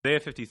Isaiah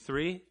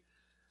 53,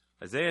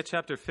 Isaiah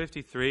chapter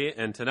 53,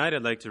 and tonight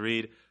I'd like to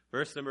read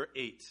verse number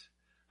 8.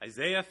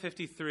 Isaiah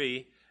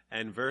 53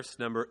 and verse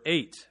number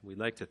 8. We'd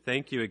like to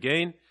thank you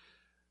again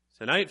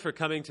tonight for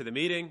coming to the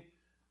meeting,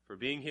 for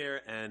being here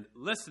and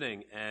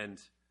listening, and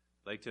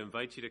I'd like to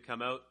invite you to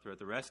come out throughout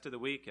the rest of the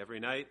week, every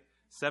night,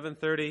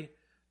 7:30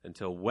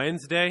 until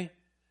Wednesday.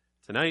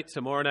 Tonight,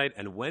 tomorrow night,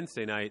 and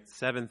Wednesday night,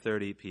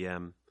 7:30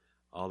 p.m.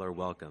 All are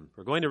welcome.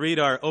 We're going to read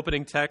our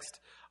opening text,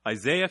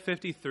 Isaiah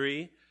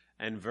 53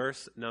 and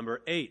verse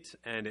number 8.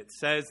 And it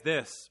says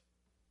this: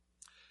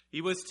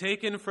 He was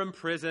taken from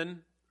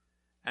prison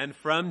and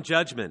from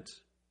judgment.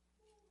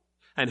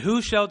 And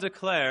who shall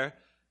declare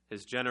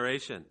his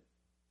generation?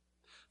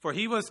 For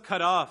he was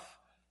cut off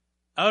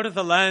out of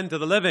the land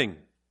of the living.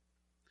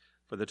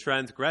 For the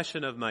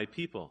transgression of my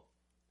people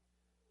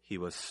he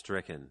was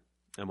stricken.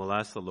 And we'll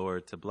ask the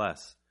Lord to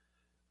bless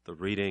the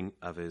reading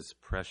of his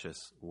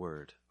precious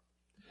word.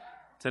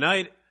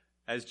 Tonight,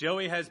 as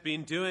Joey has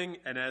been doing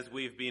and as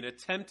we've been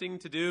attempting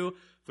to do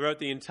throughout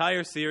the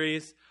entire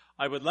series,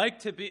 I would like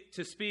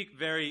to speak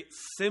very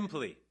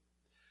simply,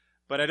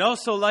 but I'd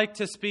also like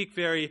to speak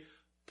very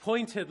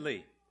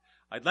pointedly.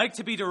 I'd like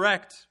to be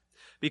direct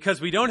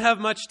because we don't have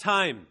much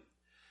time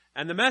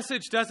and the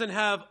message doesn't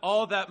have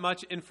all that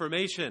much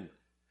information,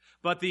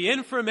 but the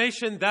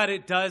information that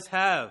it does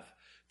have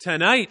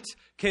tonight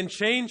can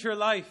change your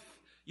life.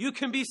 You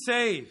can be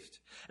saved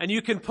and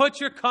you can put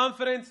your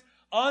confidence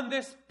on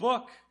this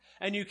book.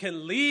 And you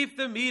can leave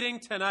the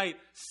meeting tonight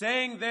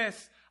saying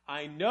this: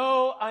 I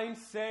know I'm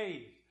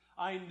saved.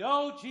 I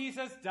know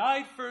Jesus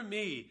died for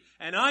me,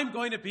 and I'm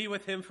going to be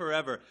with him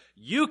forever.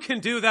 You can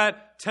do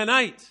that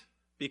tonight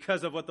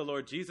because of what the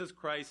Lord Jesus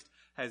Christ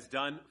has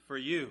done for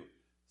you.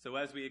 So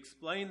as we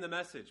explain the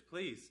message,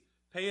 please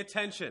pay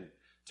attention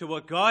to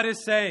what God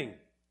is saying,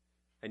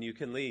 and you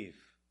can leave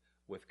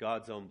with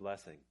God's own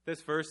blessing.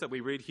 This verse that we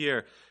read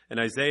here in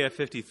Isaiah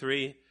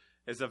 53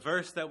 is a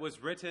verse that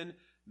was written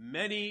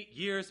many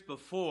years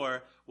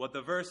before what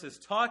the verse is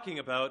talking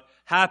about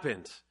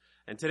happened.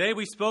 And today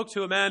we spoke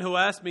to a man who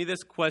asked me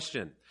this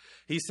question.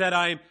 He said,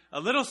 I'm a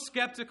little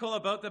skeptical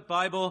about the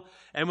Bible,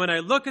 and when I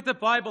look at the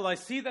Bible, I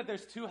see that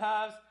there's two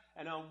halves,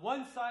 and on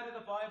one side of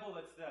the Bible,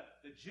 it's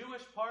the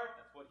Jewish part,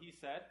 that's what he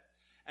said,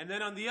 and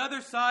then on the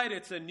other side,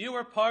 it's a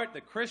newer part,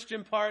 the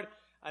Christian part,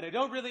 and I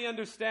don't really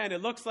understand.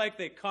 It looks like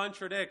they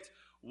contradict.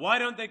 Why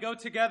don't they go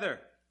together?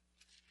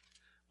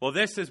 Well,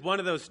 this is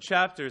one of those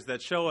chapters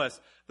that show us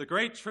the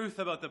great truth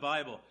about the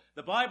Bible.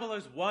 The Bible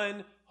is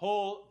one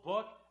whole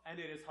book, and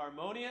it is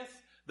harmonious.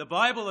 The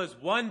Bible is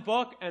one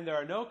book, and there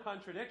are no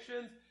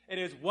contradictions. It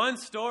is one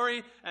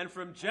story, and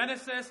from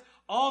Genesis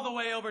all the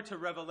way over to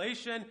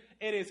Revelation,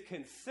 it is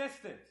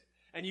consistent.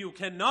 And you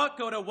cannot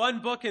go to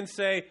one book and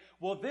say,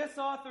 well, this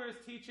author is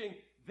teaching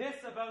this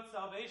about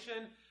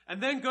salvation,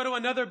 and then go to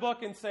another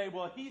book and say,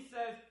 well, he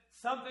says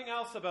something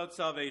else about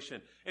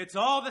salvation. It's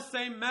all the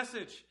same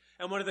message.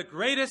 And one of the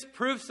greatest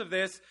proofs of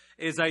this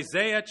is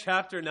Isaiah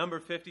chapter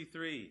number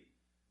 53.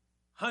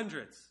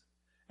 Hundreds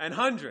and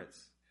hundreds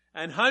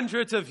and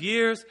hundreds of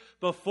years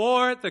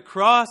before the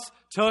cross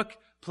took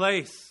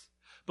place,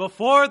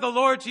 before the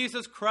Lord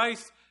Jesus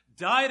Christ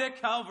died at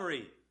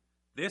Calvary,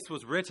 this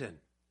was written.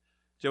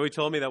 Joey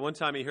told me that one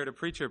time he heard a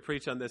preacher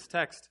preach on this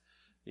text.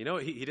 You know,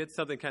 he did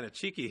something kind of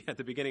cheeky at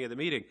the beginning of the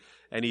meeting,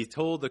 and he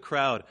told the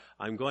crowd,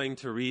 I'm going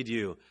to read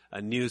you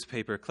a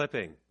newspaper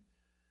clipping.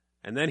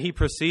 And then he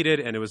proceeded,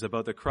 and it was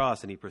about the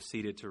cross, and he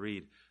proceeded to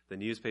read the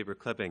newspaper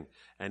clipping.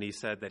 And he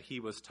said that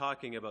he was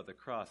talking about the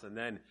cross. And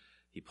then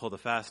he pulled a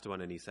fast one,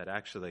 and he said,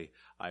 actually,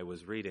 I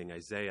was reading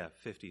Isaiah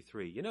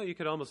 53. You know, you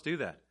could almost do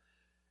that.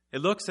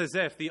 It looks as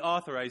if the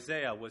author,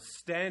 Isaiah, was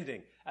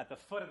standing at the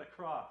foot of the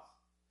cross.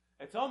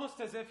 It's almost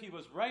as if he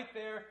was right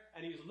there,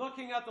 and he's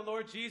looking at the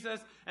Lord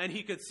Jesus, and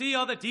he could see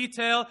all the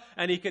detail,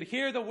 and he could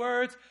hear the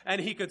words, and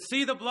he could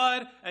see the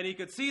blood, and he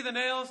could see the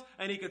nails,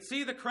 and he could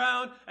see the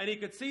crown, and he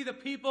could see the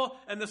people,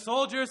 and the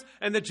soldiers,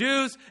 and the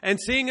Jews, and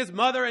seeing his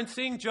mother, and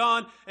seeing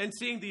John, and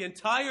seeing the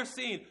entire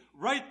scene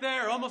right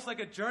there, almost like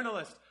a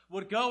journalist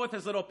would go with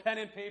his little pen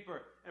and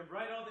paper and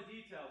write all the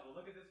details. Well,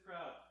 look at this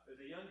crowd. There's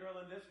a young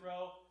girl in this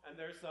row, and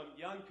there's some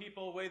young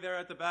people way there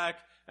at the back,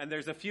 and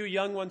there's a few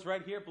young ones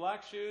right here,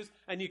 black shoes,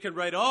 and you can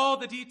write all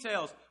the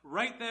details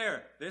right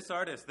there. This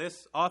artist,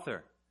 this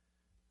author.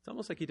 It's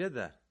almost like he did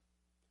that.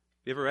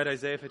 You ever read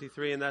Isaiah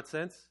 53 in that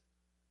sense?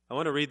 I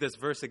want to read this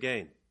verse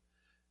again.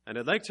 And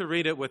I'd like to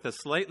read it with a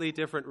slightly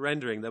different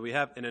rendering that we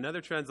have in another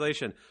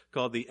translation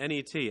called the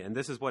NET, and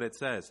this is what it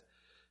says.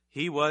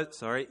 He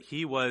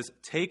was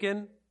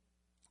taken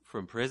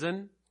from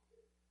prison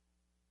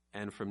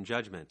and from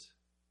judgment.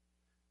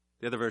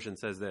 The other version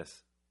says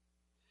this: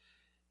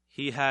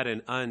 he had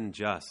an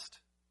unjust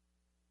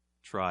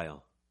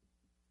trial.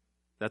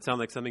 That sound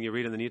like something you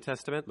read in the New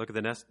Testament? Look at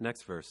the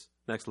next verse,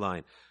 next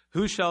line.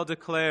 Who shall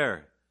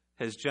declare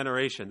his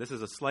generation? This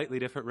is a slightly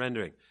different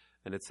rendering.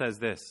 And it says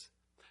this: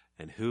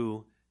 and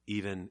who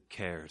even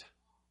cared?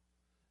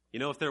 You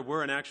know, if there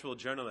were an actual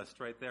journalist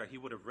right there, he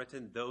would have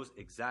written those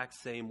exact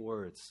same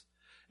words.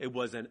 It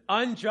was an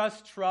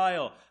unjust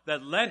trial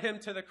that led him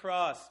to the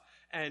cross.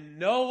 And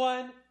no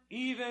one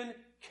even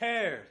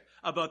cared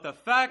about the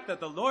fact that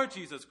the Lord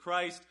Jesus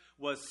Christ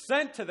was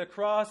sent to the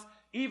cross,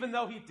 even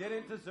though he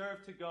didn't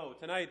deserve to go.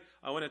 Tonight,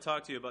 I want to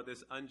talk to you about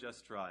this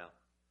unjust trial.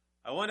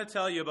 I want to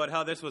tell you about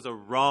how this was a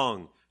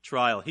wrong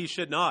trial. He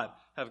should not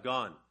have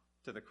gone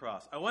to the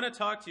cross. I want to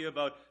talk to you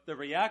about the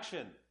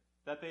reaction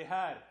that they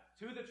had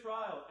to the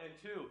trial and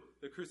to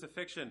the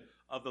crucifixion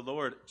of the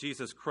Lord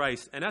Jesus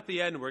Christ. And at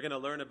the end, we're going to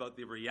learn about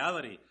the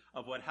reality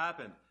of what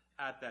happened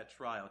at that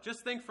trial.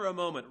 Just think for a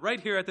moment, right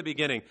here at the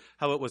beginning,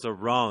 how it was a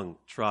wrong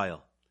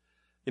trial.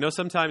 You know,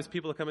 sometimes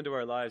people come into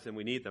our lives and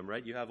we need them,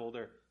 right? You have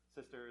older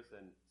sisters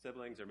and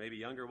siblings or maybe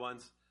younger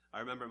ones.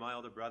 I remember my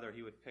older brother,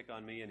 he would pick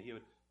on me and he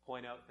would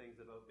point out things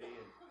about me.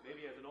 And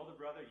maybe as an older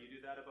brother, you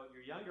do that about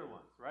your younger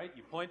ones, right?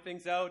 You point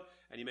things out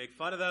and you make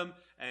fun of them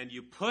and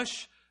you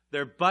push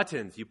their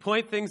buttons. You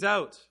point things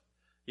out.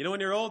 You know,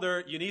 when you're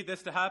older, you need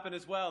this to happen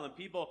as well. And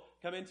people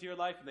come into your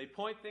life and they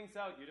point things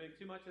out. You're doing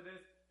too much of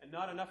this and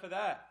not enough of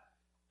that.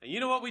 And you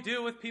know what we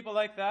do with people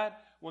like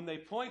that? When they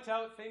point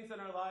out things in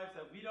our lives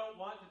that we don't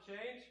want to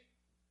change,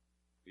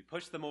 we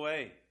push them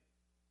away.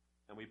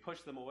 And we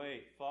push them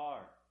away far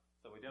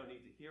so we don't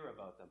need to hear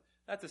about them.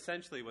 That's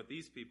essentially what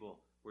these people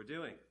were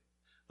doing.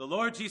 The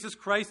Lord Jesus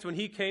Christ, when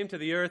he came to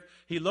the earth,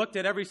 he looked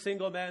at every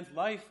single man's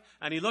life,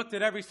 and he looked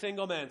at every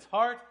single man's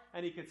heart,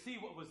 and he could see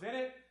what was in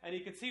it, and he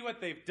could see what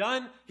they've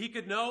done. He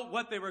could know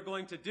what they were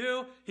going to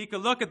do. He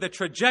could look at the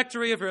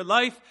trajectory of your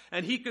life,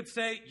 and he could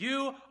say,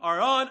 you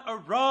are on a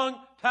wrong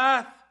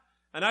path.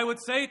 And I would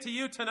say to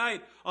you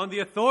tonight, on the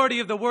authority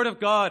of the Word of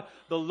God,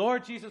 the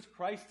Lord Jesus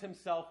Christ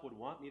himself would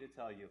want me to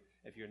tell you,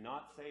 if you're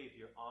not saved,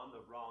 you're on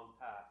the wrong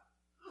path.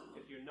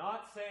 If you're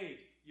not saved,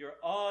 you're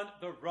on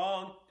the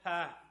wrong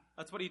path.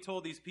 That's what he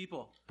told these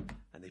people.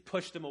 And they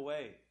pushed him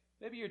away.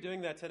 Maybe you're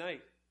doing that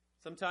tonight.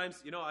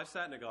 Sometimes, you know, I've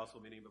sat in a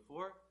gospel meeting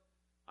before.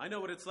 I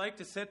know what it's like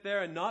to sit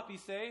there and not be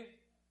saved.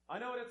 I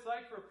know what it's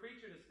like for a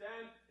preacher to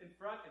stand in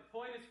front and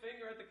point his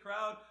finger at the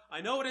crowd. I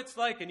know what it's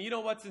like, and you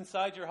know what's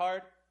inside your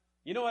heart?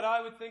 You know what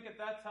I would think at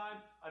that time?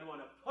 I'd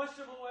want to push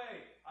him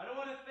away. I don't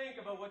want to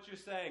think about what you're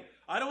saying.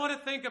 I don't want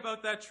to think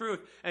about that truth.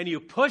 And you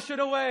push it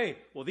away.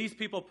 Well, these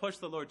people push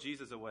the Lord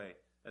Jesus away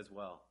as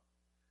well.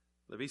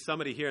 There'll be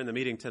somebody here in the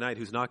meeting tonight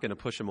who's not going to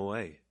push him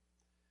away.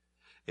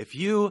 If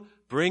you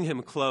bring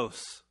him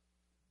close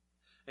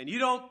and you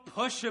don't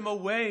push him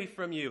away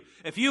from you,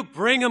 if you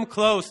bring him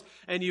close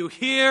and you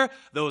hear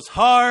those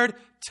hard,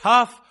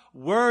 tough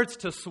words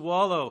to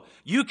swallow,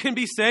 you can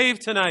be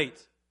saved tonight.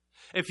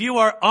 If you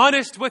are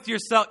honest with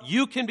yourself,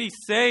 you can be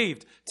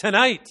saved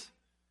tonight.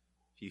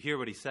 If you hear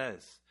what he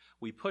says,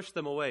 we push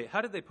them away.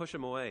 How did they push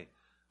him away?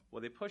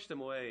 Well, they pushed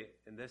him away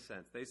in this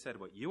sense. They said,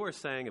 what you are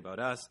saying about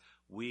us,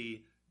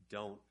 we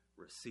don't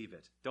receive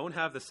it. Don't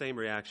have the same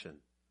reaction.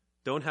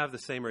 Don't have the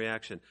same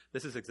reaction.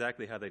 This is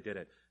exactly how they did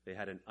it. They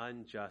had an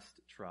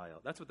unjust trial.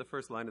 That's what the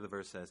first line of the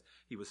verse says.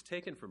 He was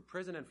taken from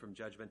prison and from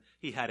judgment.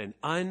 He had an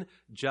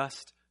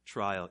unjust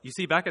trial. You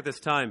see, back at this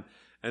time,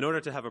 in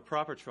order to have a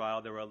proper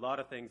trial, there were a lot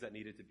of things that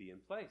needed to be in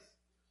place.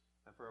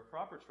 And for a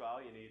proper trial,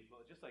 you need, well,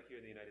 just like here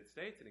in the United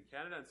States and in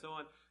Canada and so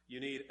on, you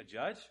need a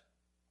judge,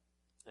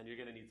 and you're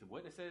going to need some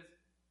witnesses,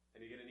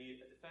 and you're going to need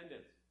a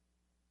defendant.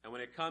 And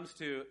when it comes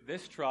to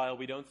this trial,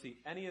 we don't see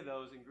any of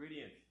those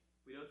ingredients.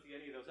 We don't see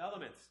any of those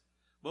elements.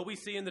 What we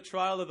see in the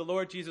trial of the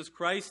Lord Jesus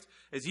Christ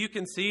is you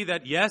can see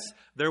that, yes,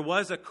 there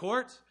was a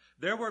court.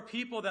 There were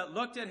people that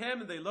looked at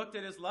him and they looked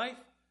at his life,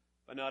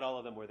 but not all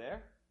of them were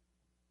there.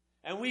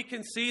 And we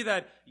can see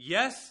that,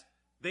 yes,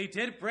 they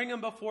did bring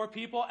him before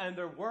people and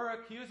there were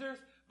accusers,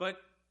 but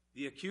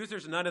the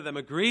accusers, none of them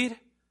agreed.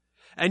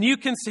 And you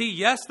can see,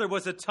 yes, there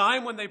was a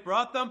time when they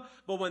brought them,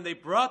 but when they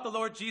brought the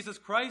Lord Jesus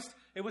Christ,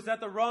 it was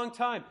at the wrong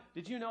time.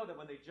 Did you know that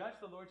when they judged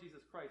the Lord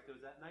Jesus Christ, it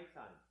was at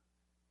nighttime?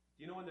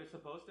 Do you know when they're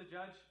supposed to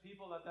judge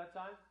people at that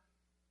time?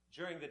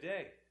 During the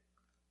day.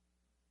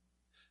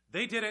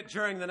 They did it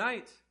during the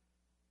night.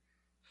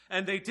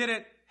 And they did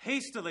it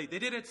hastily. They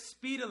did it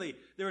speedily.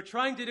 They were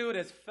trying to do it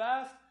as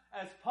fast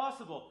as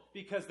possible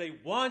because they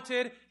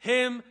wanted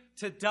him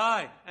to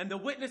die. And the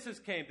witnesses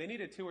came. They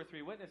needed 2 or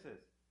 3 witnesses.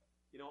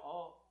 You know,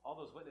 all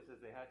those witnesses,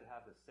 they had to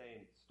have the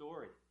same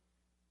story.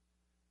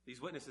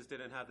 These witnesses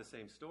didn't have the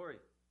same story.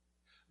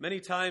 Many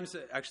times,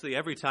 actually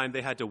every time,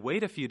 they had to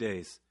wait a few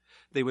days.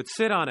 They would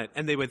sit on it,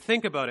 and they would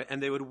think about it,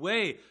 and they would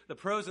weigh the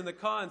pros and the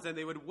cons, and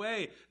they would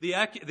weigh the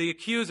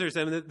accusers,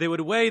 and they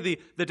would weigh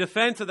the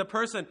defense of the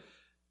person,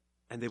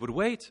 and they would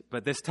wait.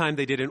 But this time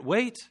they didn't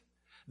wait.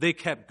 They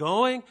kept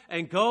going,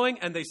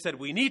 and they said,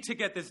 we need to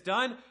get this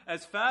done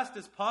as fast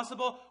as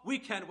possible. We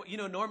can't,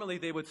 normally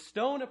they would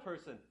stone a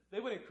person. They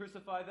wouldn't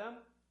crucify them.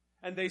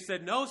 And they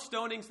said, no,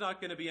 stoning's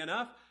not going to be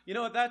enough.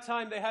 At that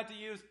time they had to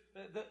use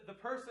the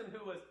person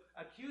who was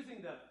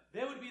accusing them.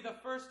 They would be the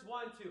first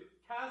one to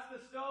cast the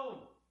stone.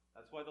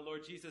 That's why the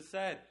Lord Jesus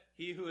said,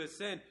 he who has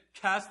sinned,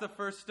 cast the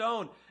first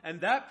stone.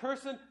 And that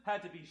person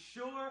had to be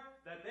sure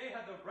that they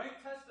had the right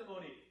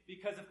testimony,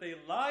 because if they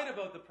lied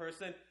about the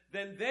person,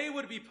 then they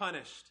would be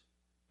punished.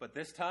 But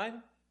this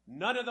time,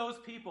 None of those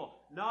people,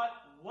 not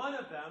one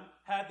of them,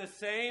 had the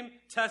same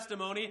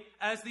testimony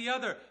as the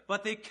other.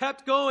 But they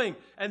kept going,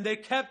 and they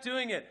kept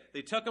doing it.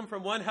 They took him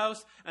from one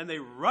house, and they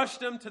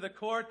rushed him to the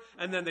court,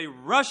 and then they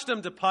rushed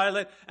him to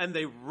Pilate, and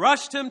they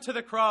rushed him to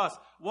the cross.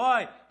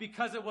 Why?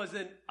 Because it was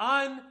an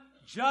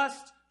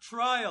unjust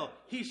trial.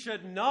 He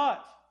should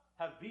not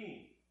have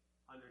been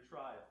under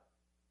trial.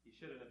 He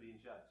shouldn't have been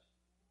judged.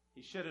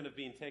 He shouldn't have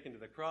been taken to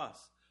the cross,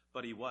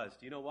 but he was.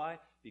 Do you know why?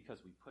 Because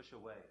we push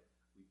away.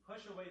 We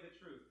push away the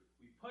truth.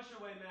 We push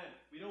away men.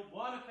 We don't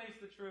want to face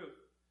the truth.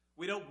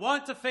 We don't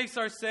want to face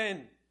our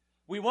sin.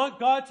 We want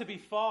God to be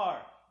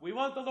far. We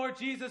want the Lord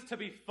Jesus to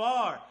be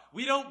far.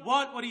 We don't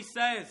want what he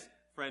says.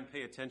 Friend,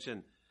 pay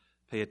attention.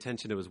 Pay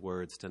attention to his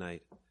words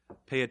tonight.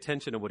 Pay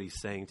attention to what he's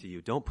saying to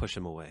you. Don't push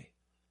him away.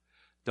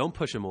 Don't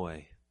push him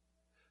away.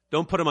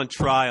 Don't put him on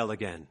trial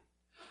again.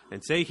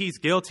 And say he's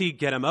guilty,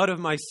 get him out of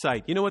my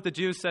sight. You know what the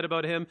Jews said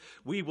about him?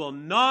 We will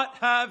not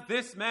have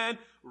this man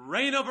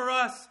reign over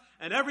us.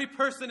 And every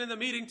person in the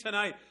meeting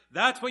tonight,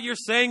 that's what you're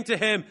saying to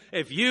him.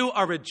 If you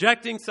are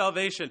rejecting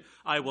salvation,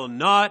 I will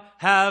not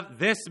have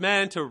this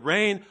man to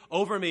reign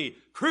over me.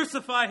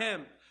 Crucify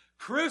him.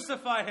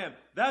 Crucify him.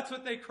 That's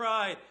what they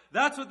cried.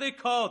 That's what they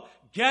called.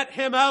 Get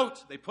him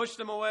out. They pushed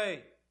him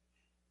away.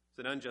 It's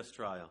an unjust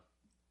trial.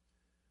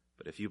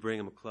 But if you bring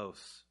him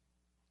close,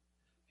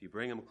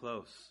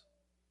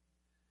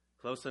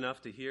 close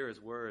enough to hear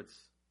his words,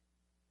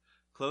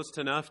 close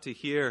enough to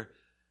hear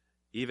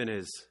even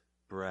his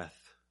breath,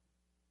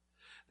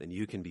 then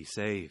you can be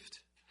saved,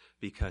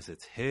 because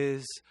it's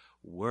his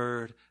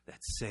word that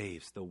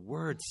saves. The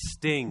word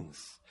stings.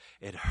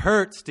 It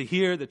hurts to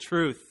hear the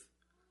truth,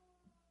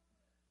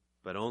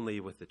 but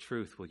only with the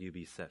truth will you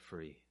be set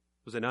free.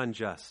 It was an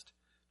unjust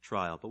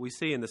trial. But we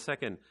see in the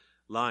second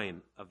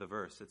line of the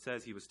verse, it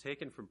says, he was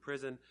taken from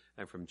prison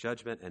and from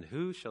judgment, and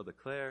who shall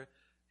declare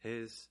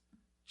his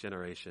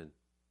generation?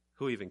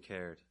 Who even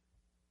cared?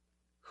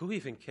 Who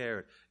even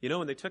cared? You know,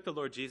 when they took the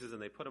Lord Jesus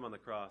and they put him on the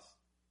cross,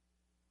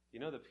 you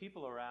know, the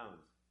people around,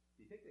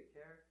 do you think they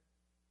cared?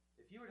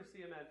 If you were to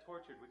see a man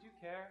tortured, would you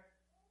care?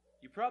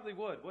 You probably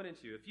would,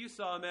 wouldn't you? If you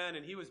saw a man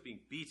and he was being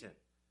beaten,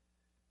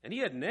 and he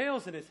had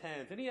nails in his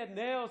hands, and he had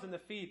nails in the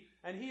feet,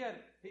 and he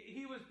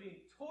was being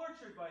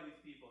tortured by these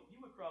people, you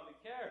would probably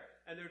care.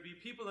 And there would be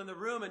people in the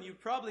room, and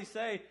you'd probably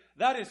say,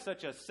 that is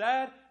such a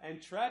sad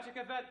and tragic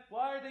event.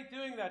 Why are they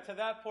doing that to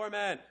that poor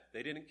man?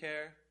 They didn't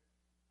care.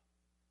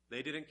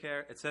 They didn't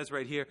care. It says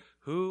right here,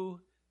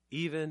 who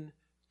even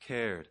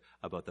cared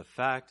about the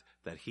fact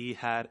that he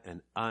had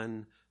an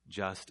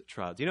unjust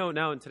trial? Do you know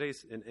now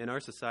in our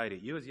society,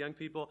 you as young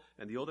people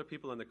and the older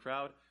people in the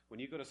crowd, when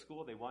you go to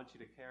school, they want you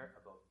to care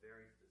about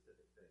very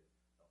specific things.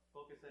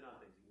 They'll focus in on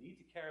things. You need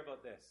to care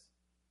about this.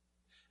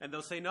 And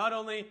they'll say, not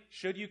only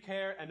should you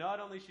care, and not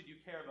only should you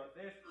care about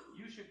this,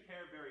 you should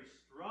care very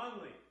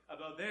strongly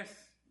about this,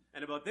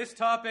 and about this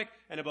topic,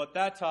 and about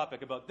that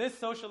topic, about this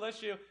social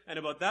issue, and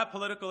about that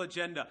political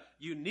agenda.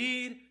 You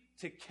need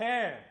to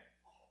care.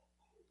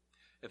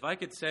 If I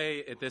could say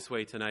it this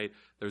way tonight,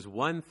 there's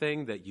one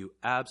thing that you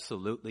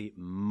absolutely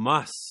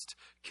must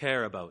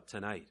care about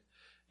tonight.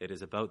 It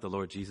is about the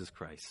Lord Jesus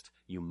Christ.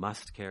 You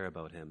must care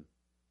about him.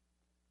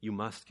 You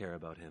must care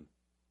about him.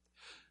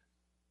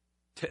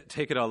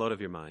 Take it all out of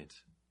your mind.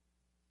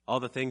 All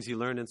the things you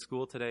learned in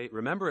school today,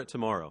 remember it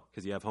tomorrow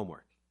because you have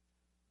homework.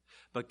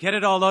 But get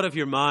it all out of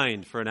your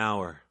mind for an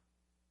hour.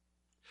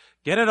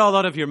 Get it all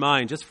out of your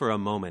mind just for a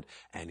moment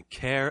and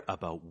care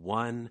about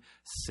one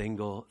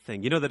single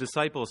thing. You know, the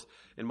disciples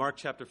in Mark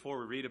chapter 4,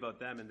 we read about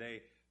them, and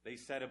they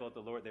said about the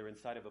Lord, they were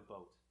inside of a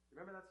boat.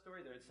 Remember that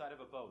story? They're inside of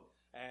a boat.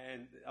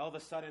 And all of a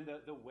sudden,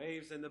 the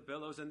waves and the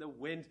billows and the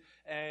wind,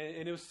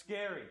 and it was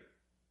scary.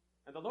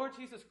 And the Lord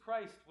Jesus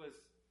Christ was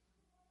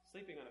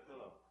sleeping on a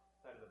pillow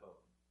inside of the boat.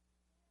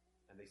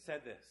 And they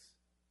said this,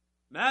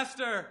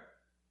 Master,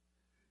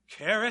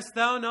 carest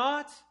thou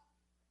not?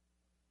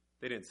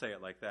 They didn't say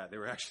it like that. They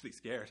were actually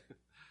scared.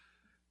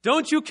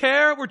 Don't you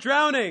care? We're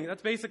drowning.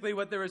 That's basically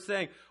what they were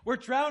saying. We're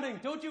drowning.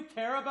 Don't you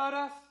care about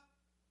us?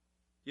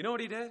 You know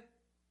what he did?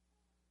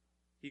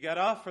 He got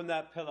off from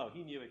that pillow.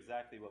 He knew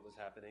exactly what was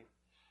happening.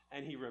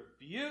 And he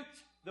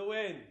rebuked the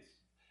winds.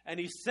 And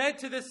he said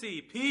to the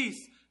sea, peace,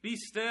 be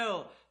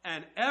still.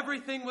 And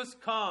everything was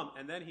calm.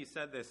 And then he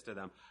said this to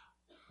them.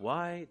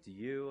 Why do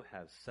you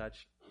have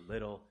such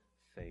little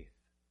faith?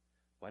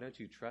 Why don't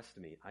you trust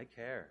me? I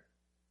care.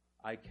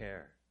 I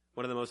care.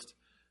 One of the most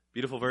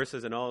beautiful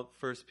verses in all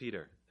 1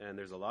 Peter, and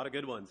there's a lot of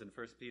good ones in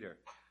 1 Peter.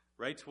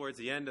 Right towards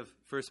the end of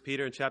 1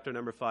 Peter in chapter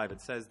number 5,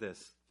 it says this.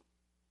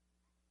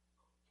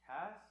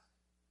 Cast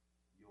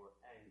your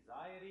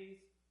anxieties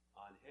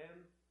on him,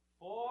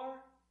 for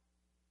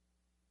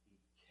he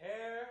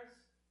cares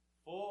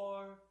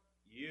for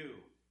you.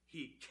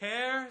 He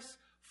cares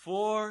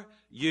for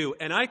you.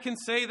 And I can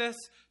say this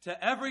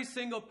to every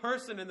single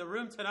person in the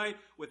room tonight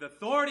with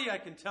authority. I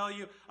can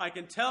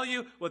tell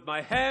you with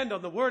my hand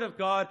on the Word of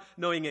God,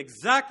 knowing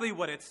exactly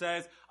what it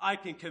says. I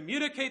can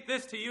communicate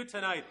this to you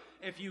tonight.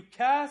 If you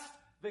cast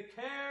the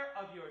care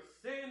of your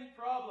sin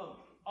problem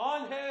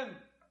on him,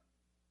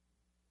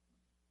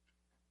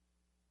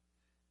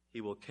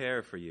 He will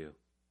care for you.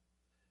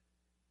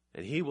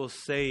 And He will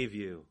save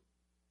you.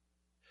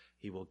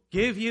 He will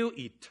give you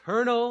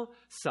eternal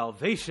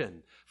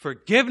salvation,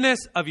 forgiveness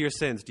of your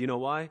sins. Do you know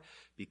why?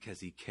 Because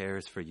He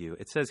cares for you.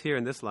 It says here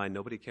in this line,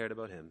 nobody cared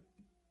about Him.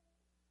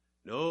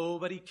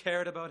 Nobody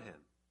cared about Him.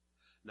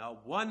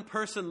 Not one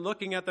person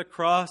looking at the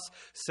cross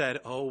said,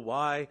 oh,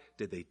 why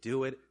did they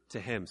do it to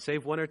Him?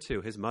 Save one or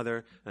two, His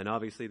mother, and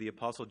obviously the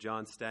Apostle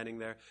John standing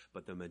there.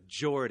 But the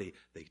majority,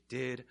 they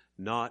did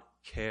not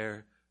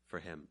care for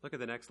Him. Look at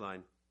the next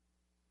line.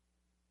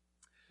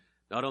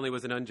 Not only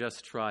was it an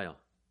unjust trial,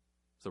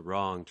 it's a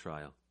wrong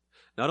trial.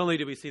 Not only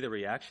do we see the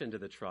reaction to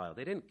the trial,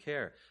 they didn't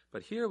care.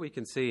 But here we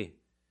can see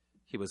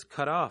He was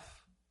cut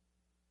off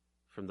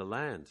from the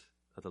land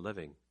of the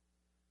living.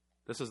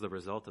 This is the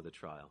result of the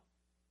trial.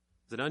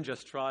 It's an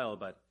unjust trial,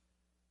 but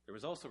there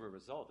was also a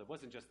result. It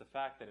wasn't just the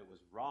fact that it was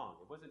wrong.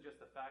 It wasn't just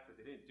the fact that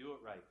they didn't do it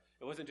right.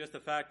 It wasn't just the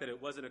fact that it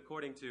wasn't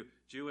according to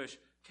Jewish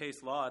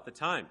case law at the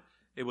time.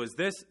 It was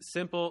this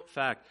simple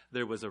fact.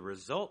 There was a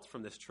result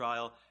from this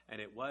trial,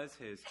 and it was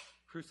His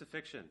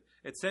crucifixion.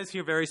 It says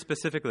here very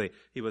specifically,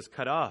 He was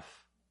cut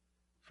off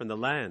from the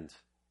land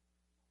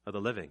of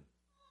the living.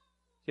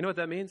 You know what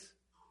that means?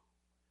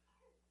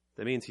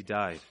 That means He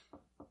died.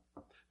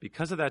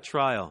 Because of that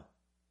trial,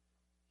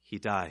 He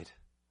died.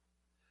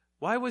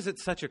 Why was it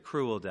such a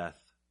cruel death?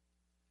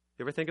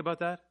 You ever think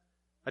about that?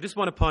 I just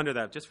want to ponder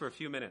that just for a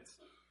few minutes.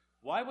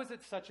 Why was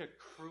it such a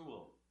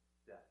cruel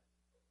death?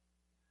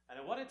 And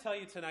I want to tell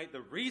you tonight the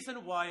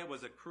reason why it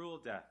was a cruel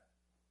death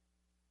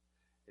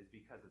is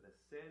because of the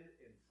sin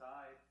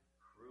inside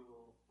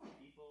cruel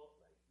people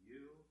like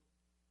you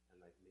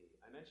and like me.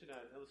 I mentioned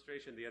an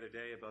illustration the other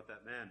day about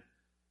that man.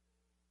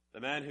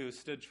 The man who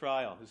stood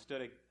trial, who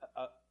stood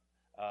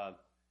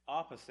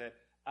opposite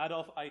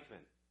Adolf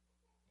Eichmann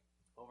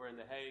over in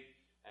The Hague.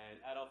 And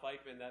Adolf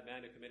Eichmann, that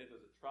man who committed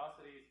those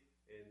atrocities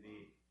in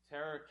the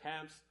terror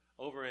camps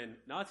over in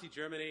Nazi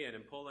Germany and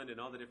in Poland and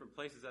all the different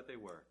places that there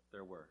were.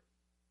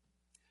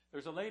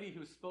 There's a lady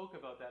who spoke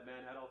about that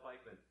man, Adolf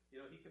Eichmann. You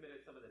know, he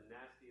committed some of the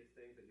nastiest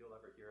things that you'll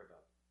ever hear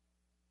about.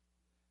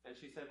 And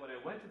she said, when I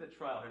went to the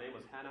trial, her name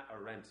was Hannah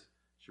Arendt.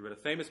 She wrote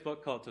a famous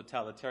book called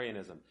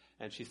Totalitarianism.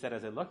 And she said,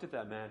 as I looked at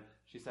that man,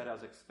 she said, I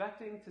was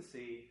expecting to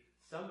see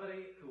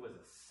somebody who was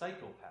a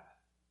psychopath,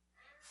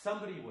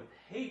 somebody with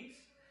hate,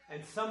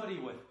 and somebody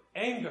with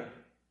anger.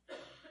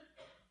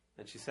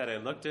 And she said, I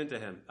looked into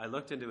him. I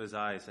looked into his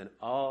eyes, and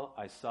all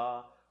I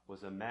saw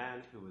was a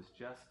man who was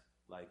just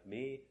like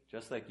me,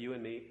 just like you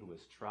and me, who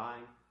was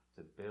trying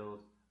to build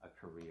a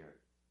career.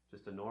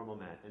 Just a normal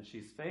man. And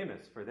she's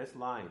famous for this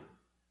line,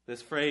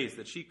 this phrase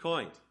that she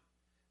coined.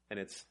 And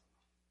it's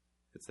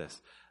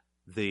this: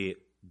 the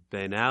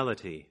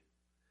banality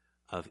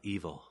of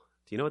evil.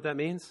 Do you know what that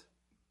means?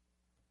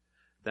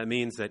 That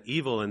means that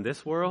evil in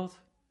this world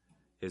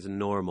is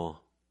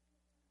normal.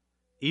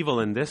 Evil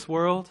in this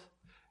world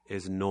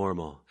is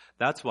normal.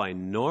 That's why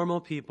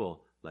normal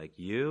people like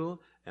you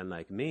and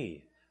like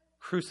me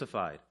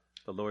crucified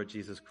the Lord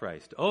Jesus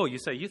Christ. Oh, you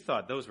say you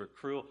thought those were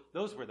cruel.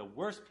 Those were the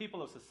worst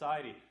people of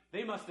society.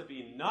 They must have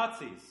been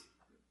Nazis.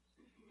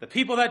 The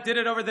people that did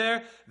it over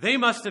there, they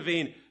must have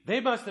been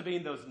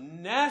those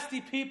nasty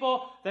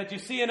people that you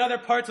see in other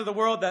parts of the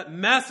world that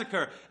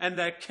massacre and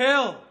that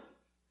kill.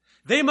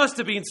 They must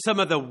have been some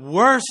of the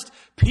worst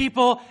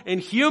people in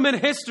human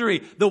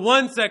history, the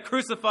ones that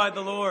crucified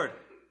the Lord.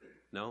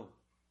 No.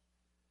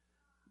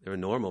 They were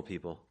normal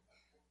people.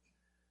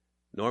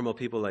 Normal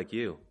people like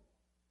you.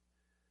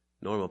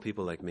 Normal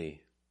people like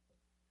me.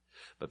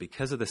 But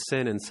because of the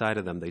sin inside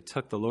of them, they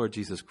took the Lord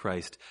Jesus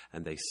Christ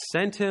and they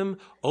sent Him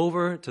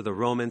over to the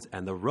Romans.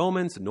 And the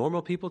Romans,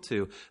 normal people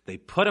too, they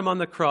put Him on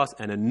the cross.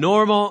 And a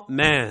normal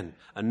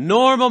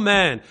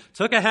man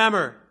took a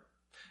hammer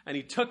and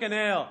he took a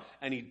nail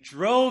and he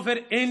drove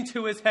it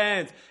into his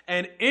hands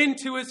and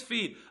into his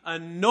feet. A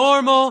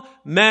normal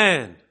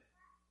man.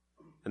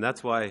 And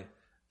that's why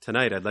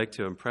tonight I'd like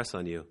to impress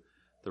on you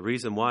the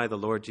reason why the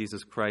Lord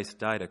Jesus Christ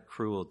died a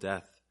cruel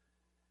death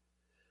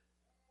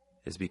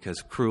is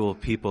because cruel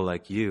people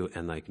like you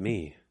and like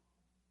me,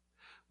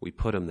 we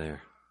put Him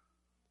there.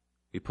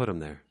 We put Him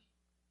there.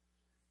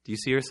 Do you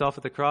see yourself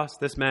at the cross?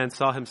 This man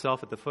saw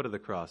himself at the foot of the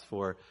cross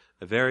for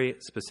a very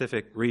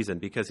specific reason,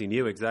 because he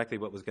knew exactly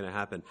what was going to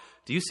happen.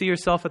 Do you see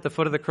yourself at the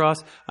foot of the cross?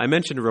 I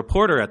mentioned a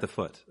reporter at the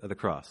foot of the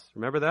cross.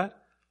 Remember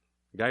that?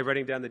 A guy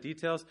writing down the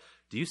details.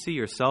 Do you see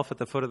yourself at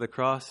the foot of the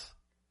cross?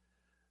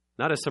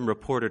 Not as some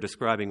reporter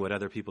describing what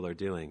other people are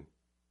doing.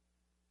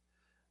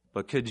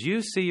 But could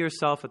you see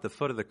yourself at the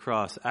foot of the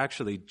cross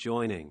actually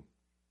joining,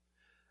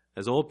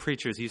 as old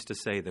preachers used to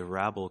say, the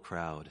rabble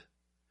crowd?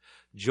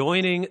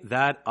 Joining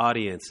that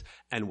audience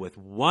and with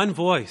one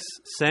voice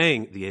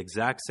saying the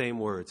exact same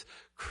words: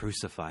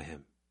 crucify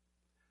Him.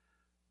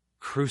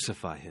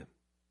 Crucify Him.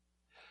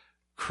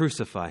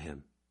 Crucify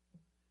Him.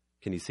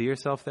 Can you see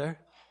yourself there?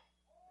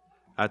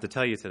 I have to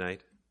tell you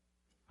tonight,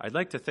 I'd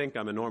like to think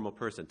I'm a normal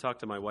person. Talk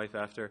to my wife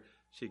after.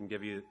 She can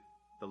give you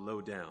the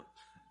lowdown.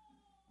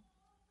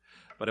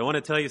 But I want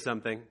to tell you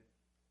something.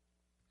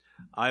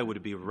 I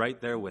would be right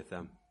there with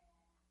them.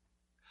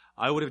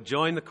 I would have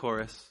joined the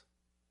chorus.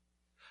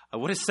 I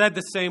would have said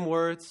the same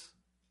words.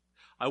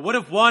 I would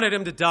have wanted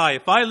him to die.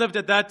 If I lived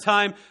at that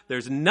time,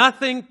 there's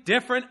nothing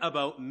different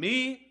about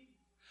me.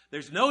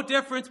 There's no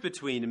difference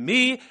between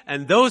me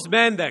and those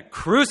men that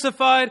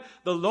crucified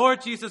the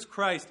Lord Jesus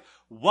Christ.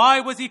 Why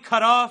was he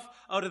cut off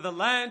out of the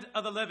land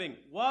of the living?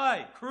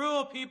 Why?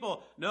 Cruel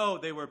people. No,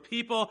 they were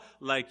people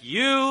like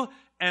you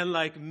and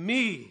like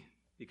me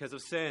because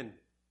of sin,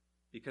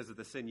 because of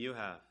the sin you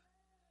have,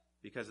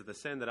 because of the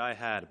sin that I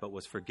had but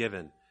was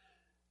forgiven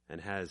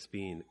and has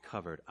been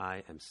covered.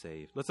 I am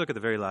saved. Let's look at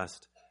the very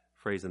last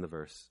phrase in the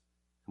verse,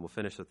 and we'll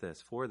finish with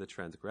this. For the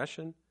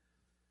transgression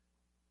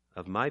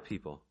of my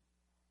people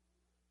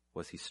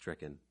was he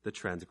stricken. The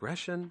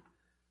transgression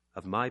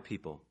of my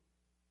people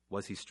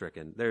was he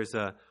stricken. There's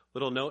a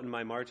little note in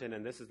my margin,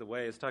 and this is the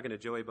way. I was talking to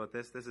Joey about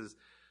this.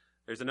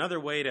 There's another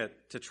way to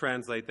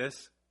translate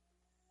this.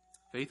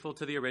 Faithful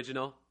to the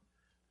original,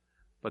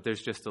 but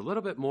there's just a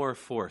little bit more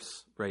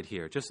force right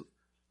here. Just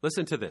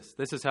listen to this.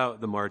 This is how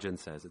the margin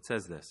says. It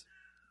says this.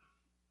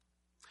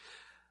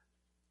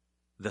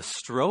 The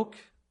stroke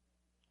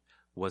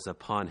was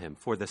upon him.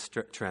 For the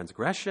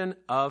transgression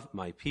of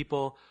my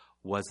people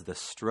was the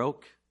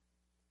stroke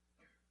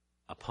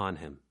upon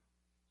him.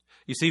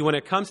 You see, when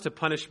it comes to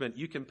punishment,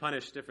 you can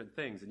punish different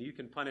things, and you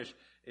can punish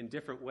in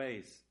different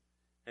ways.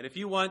 And if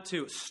you want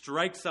to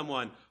strike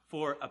someone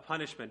for a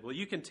punishment, well,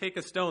 you can take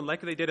a stone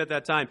like they did at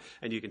that time,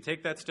 and you can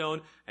take that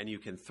stone and you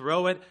can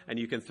throw it, and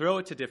you can throw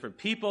it to different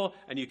people,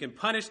 and you can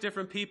punish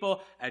different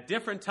people at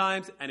different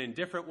times and in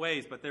different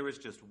ways. But there was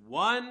just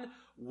one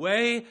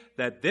way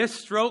that this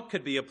stroke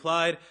could be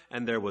applied,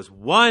 and there was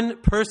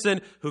one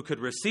person who could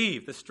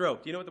receive the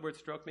stroke. Do you know what the word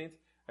stroke means?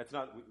 It's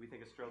not, we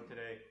think of stroke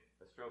today.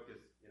 A stroke is,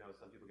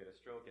 some people get a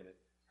stroke and it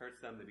hurts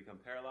them, they become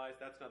paralyzed.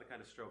 That's not the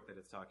kind of stroke that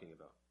it's talking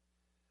about.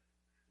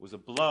 It was a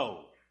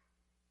blow,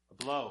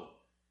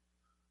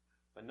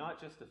 but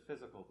not just a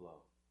physical blow.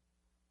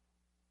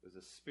 It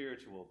was a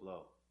spiritual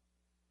blow.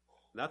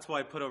 And that's why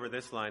I put over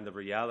this line, the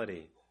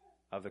reality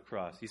of the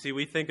cross. You see,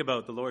 we think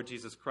about the Lord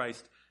Jesus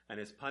Christ and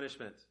his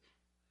punishment.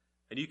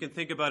 And you can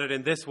think about it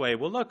in this way.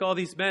 Well, look, all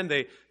these men,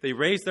 they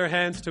raised their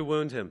hands to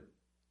wound him.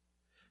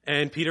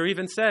 And Peter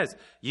even says,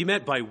 ye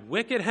meant by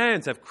wicked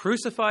hands have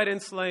crucified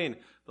and slain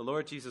the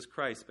Lord Jesus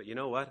Christ. But you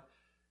know what?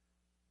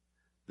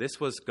 This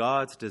was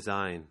God's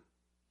design.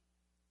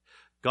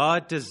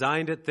 God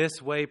designed it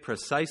this way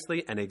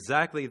precisely, and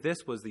exactly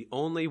this was the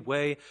only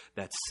way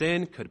that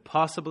sin could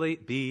possibly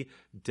be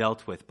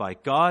dealt with. By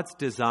God's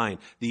design,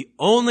 the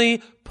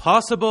only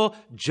possible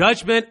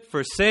judgment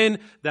for sin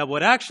that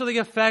would actually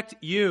affect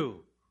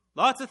you.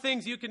 Lots of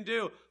things you can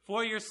do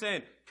for your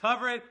sin.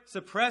 Cover it,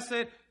 suppress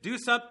it, do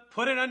something,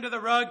 put it under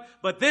the rug.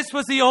 But this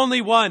was the only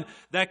one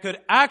that could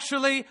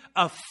actually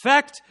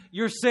affect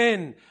your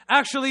sin,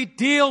 actually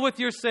deal with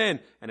your sin.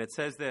 And it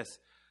says this,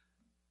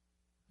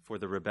 for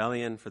the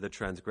rebellion, for the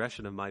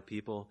transgression of my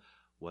people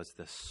was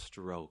the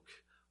stroke,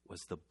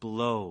 was the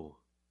blow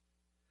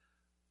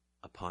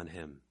upon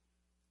him.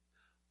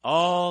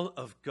 All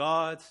of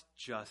God's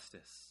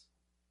justice,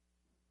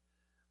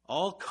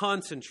 all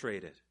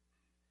concentrated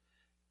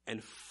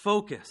and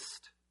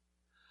focused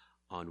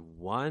on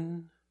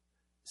one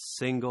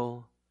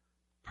single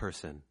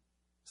person. I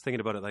was thinking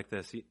about it like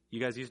this. You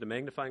guys used a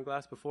magnifying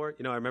glass before?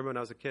 I remember when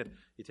I was a kid,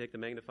 you take the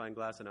magnifying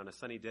glass, and on a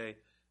sunny day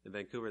in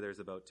Vancouver, there's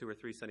about 2 or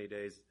 3 sunny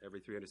days every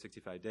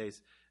 365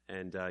 days,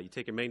 and you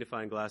take your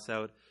magnifying glass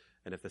out,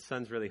 and if the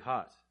sun's really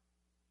hot,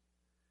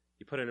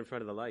 you put it in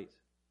front of the light,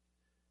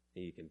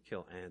 and you can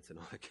kill ants and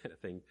all that kind of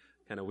thing,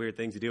 kind of weird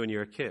things you do when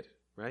you're a kid,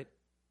 right?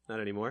 Not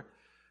anymore.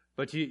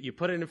 But you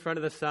put it in front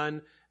of the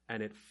sun,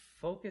 and it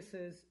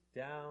focuses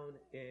down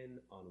in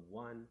on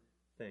one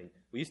thing.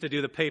 We used to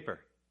do the paper.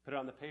 Put it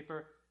on the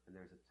paper, and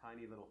there's a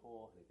tiny little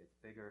hole, and it gets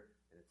bigger,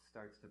 and it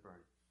starts to burn.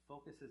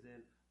 Focuses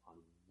in on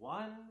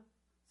one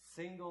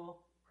single,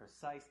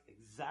 precise,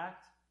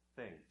 exact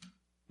thing.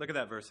 Look at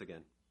that verse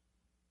again.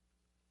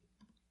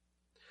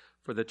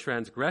 For the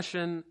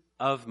transgression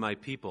of my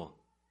people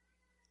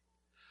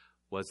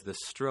was the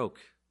stroke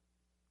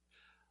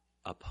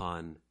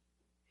upon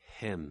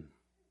him.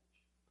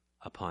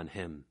 Upon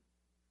him.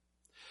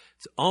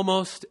 It's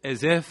almost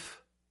as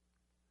if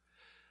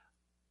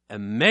a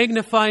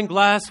magnifying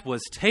glass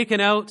was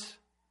taken out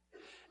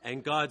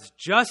and God's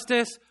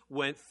justice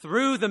went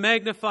through the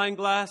magnifying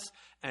glass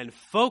and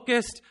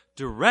focused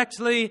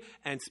directly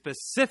and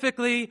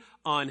specifically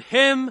on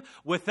him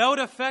without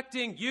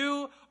affecting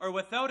you or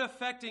without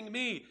affecting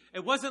me.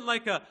 It wasn't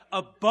like a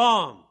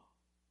bomb.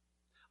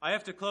 I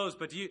have to close,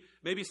 but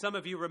maybe some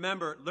of you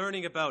remember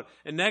learning about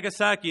in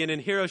Nagasaki and in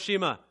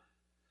Hiroshima.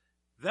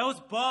 Those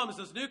bombs,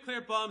 those nuclear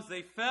bombs,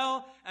 they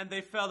fell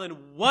in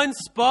one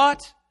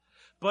spot,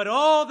 but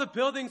all the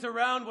buildings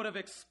around would have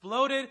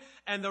exploded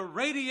and the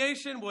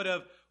radiation would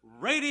have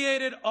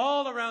radiated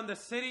all around the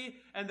city,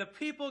 and the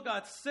people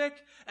got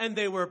sick and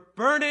they were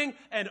burning,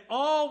 and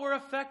all were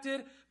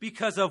affected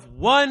because of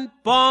one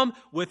bomb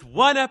with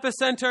one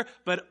epicenter,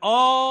 but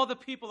all the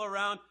people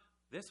around.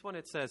 This one,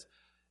 it says,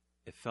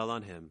 it fell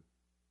on him,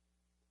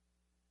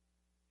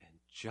 and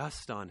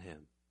just on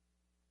him.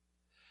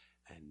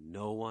 and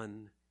no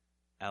one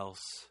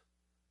else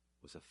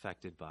was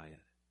affected by it.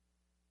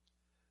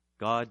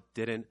 God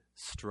didn't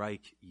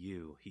strike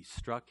you. He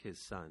struck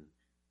his son.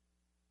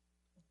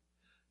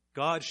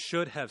 God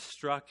should have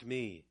struck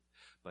me,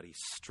 but he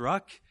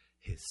struck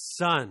his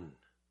son.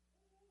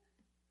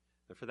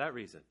 And for that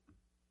reason,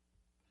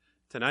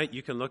 tonight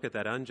you can look at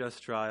that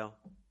unjust trial,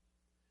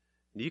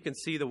 and you can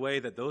see the way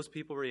that those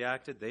people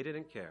reacted. They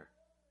didn't care.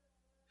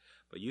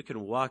 But you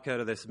can walk out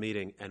of this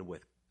meeting and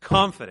with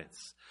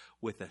confidence,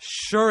 with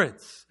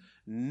assurance,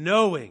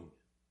 knowing,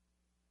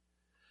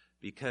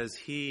 because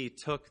he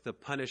took the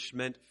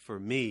punishment for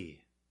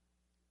me,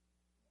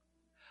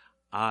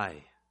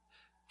 I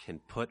can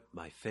put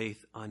my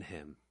faith on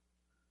him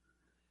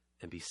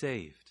and be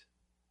saved.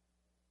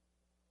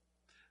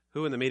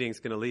 Who in the meeting is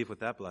going to leave with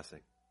that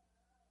blessing?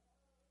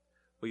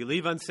 Will you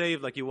leave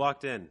unsaved like you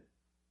walked in?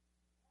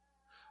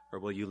 Or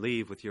will you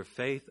leave with your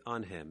faith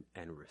on him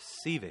and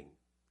receiving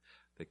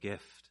the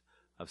gift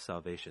of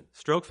salvation?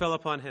 Stroke fell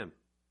upon him,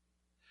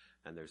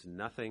 and there's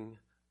nothing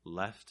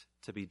left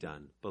to be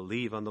done.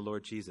 Believe on the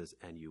Lord Jesus,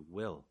 and you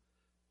will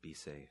be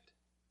saved.